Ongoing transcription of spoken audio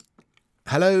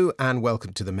Hello and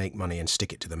welcome to the Make Money and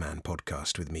Stick It to the Man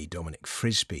podcast with me, Dominic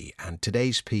Frisby. And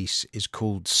today's piece is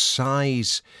called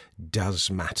Size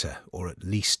Does Matter, or at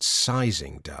least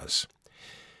sizing does.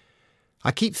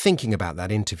 I keep thinking about that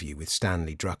interview with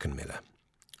Stanley Druckenmiller.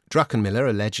 Druckenmiller,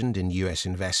 a legend in US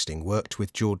investing, worked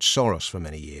with George Soros for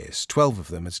many years, 12 of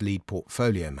them as lead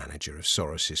portfolio manager of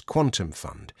Soros's Quantum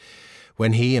Fund,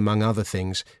 when he, among other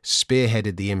things,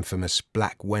 spearheaded the infamous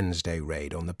Black Wednesday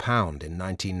raid on the pound in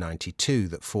 1992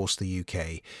 that forced the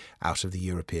UK out of the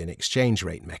European exchange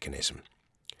rate mechanism.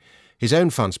 His own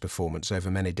fund's performance over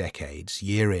many decades,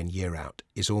 year in, year out,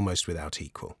 is almost without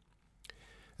equal.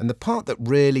 And the part that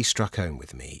really struck home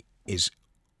with me is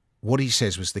what he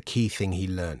says was the key thing he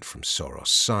learnt from Soros: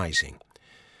 sizing.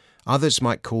 Others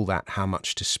might call that how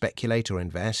much to speculate or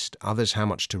invest, others how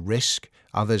much to risk,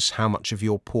 others how much of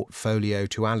your portfolio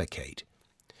to allocate.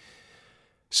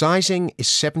 Sizing is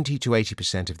 70 to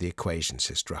 80% of the equation,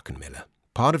 says Druckenmiller.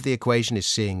 Part of the equation is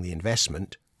seeing the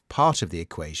investment, part of the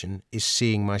equation is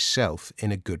seeing myself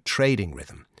in a good trading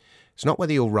rhythm. It's not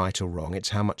whether you're right or wrong, it's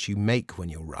how much you make when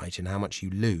you're right and how much you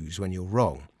lose when you're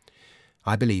wrong.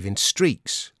 I believe in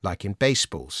streaks, like in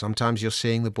baseball. Sometimes you're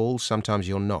seeing the ball, sometimes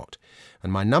you're not.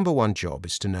 And my number one job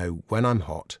is to know when I'm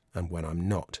hot and when I'm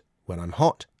not. When I'm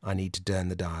hot, I need to turn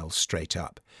the dial straight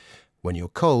up. When you're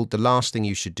cold, the last thing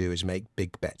you should do is make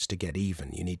big bets to get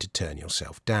even. You need to turn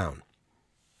yourself down.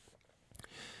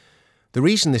 The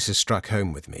reason this has struck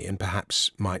home with me, and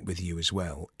perhaps might with you as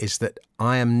well, is that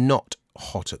I am not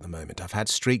hot at the moment. I've had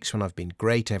streaks when I've been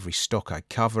great. Every stock I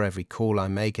cover, every call I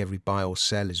make, every buy or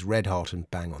sell is red hot and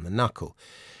bang on the knuckle.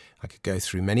 I could go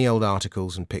through many old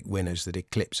articles and pick winners that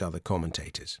eclipse other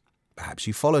commentators. Perhaps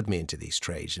you followed me into these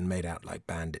trades and made out like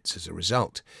bandits as a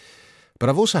result. But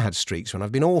I've also had streaks when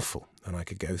I've been awful, and I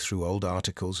could go through old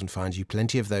articles and find you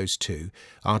plenty of those too,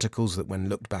 articles that when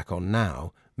looked back on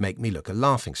now make me look a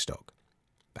laughingstock.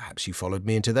 Perhaps you followed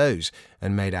me into those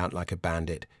and made out like a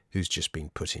bandit who's just been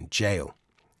put in jail.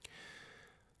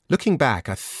 Looking back,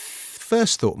 I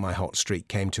first thought my hot streak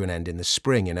came to an end in the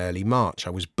spring, in early March. I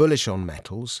was bullish on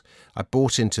metals. I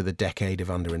bought into the decade of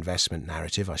underinvestment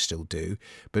narrative, I still do,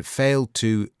 but failed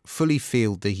to fully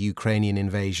field the Ukrainian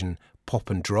invasion pop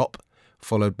and drop,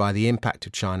 followed by the impact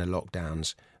of China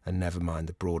lockdowns, and never mind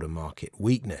the broader market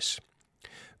weakness.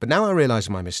 But now I realise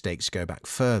my mistakes go back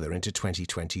further into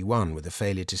 2021 with a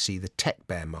failure to see the tech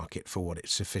bear market for what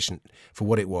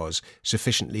it was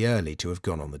sufficiently early to have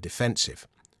gone on the defensive.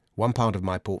 One part of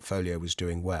my portfolio was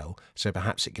doing well, so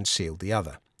perhaps it concealed the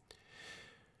other.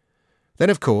 Then,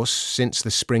 of course, since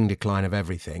the spring decline of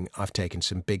everything, I've taken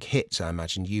some big hits. I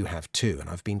imagine you have too, and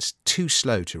I've been too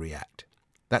slow to react.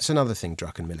 That's another thing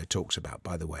Druckenmiller talks about,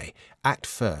 by the way. Act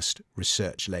first,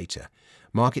 research later.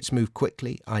 Markets move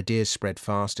quickly, ideas spread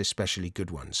fast, especially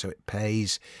good ones, so it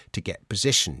pays to get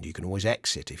positioned. You can always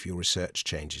exit if your research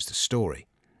changes the story.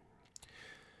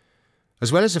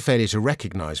 As well as a failure to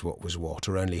recognise what was what,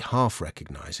 or only half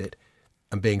recognise it,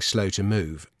 and being slow to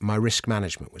move, my risk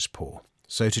management was poor.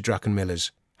 So to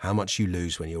Druckenmiller's, how much you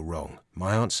lose when you're wrong.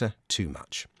 My answer, too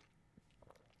much.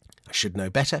 I should know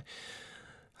better.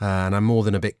 And I'm more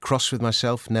than a bit cross with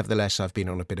myself. Nevertheless, I've been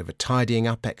on a bit of a tidying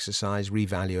up exercise,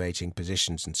 revaluating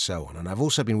positions and so on. And I've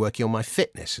also been working on my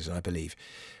fitness, as I believe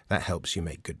that helps you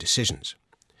make good decisions.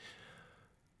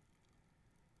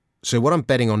 So what I'm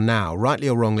betting on now, rightly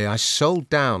or wrongly, I sold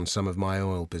down some of my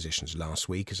oil positions last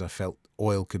week as I felt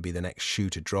oil could be the next shoe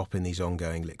to drop in these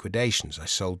ongoing liquidations. I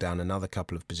sold down another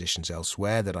couple of positions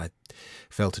elsewhere that I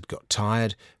felt had got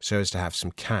tired, so as to have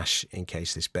some cash in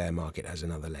case this bear market has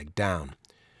another leg down.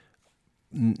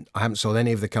 I haven't sold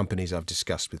any of the companies I've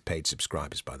discussed with paid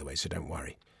subscribers, by the way, so don't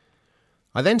worry.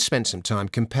 I then spent some time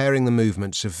comparing the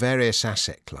movements of various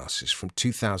asset classes from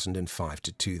 2005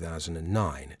 to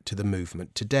 2009 to the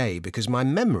movement today, because my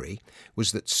memory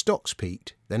was that stocks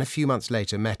peaked, then a few months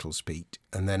later metals peaked,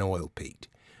 and then oil peaked.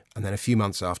 And then a few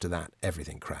months after that,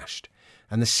 everything crashed.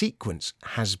 And the sequence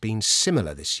has been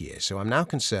similar this year, so I'm now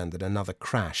concerned that another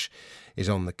crash is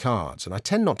on the cards. And I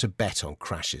tend not to bet on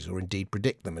crashes or indeed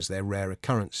predict them, as they're rare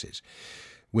occurrences.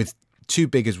 With two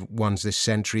big ones this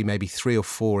century, maybe 3 or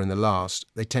 4 in the last,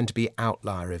 they tend to be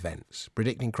outlier events.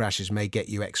 Predicting crashes may get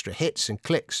you extra hits and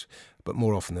clicks, but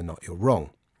more often than not, you're wrong.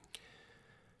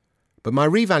 But my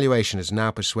revaluation has now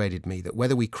persuaded me that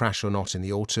whether we crash or not in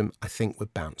the autumn, I think we're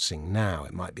bouncing now.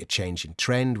 It might be a change in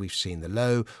trend, we've seen the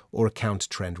low, or a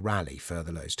counter-trend rally,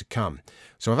 further lows to come.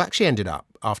 So I've actually ended up,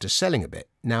 after selling a bit,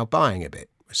 now buying a bit,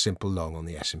 a simple long on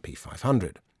the S&P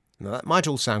 500. Now that might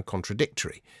all sound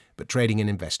contradictory, but trading and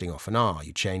investing often are.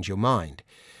 You change your mind.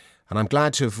 And I'm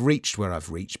glad to have reached where I've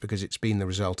reached because it's been the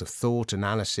result of thought,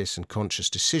 analysis and conscious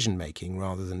decision-making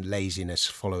rather than laziness,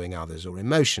 following others or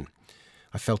emotion.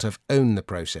 I felt I've owned the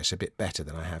process a bit better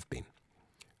than I have been.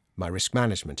 My risk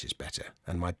management is better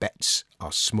and my bets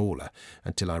are smaller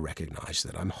until I recognise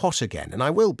that I'm hot again, and I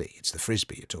will be. It's the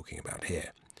frisbee you're talking about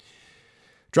here.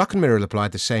 Druckenmiller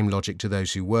applied the same logic to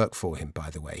those who work for him, by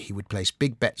the way. He would place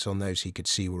big bets on those he could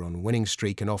see were on a winning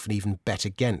streak and often even bet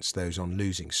against those on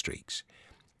losing streaks.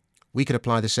 We could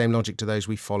apply the same logic to those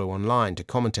we follow online, to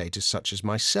commentators such as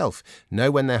myself,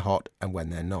 know when they're hot and when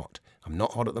they're not. I'm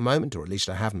not hot at the moment, or at least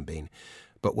I haven't been,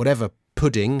 but whatever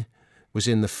pudding was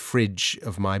in the fridge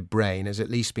of my brain has at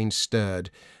least been stirred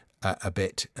a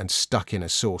bit and stuck in a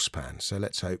saucepan. So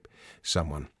let's hope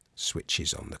someone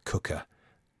switches on the cooker.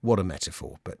 What a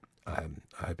metaphor, but I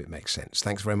hope it makes sense.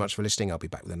 Thanks very much for listening. I'll be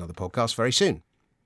back with another podcast very soon.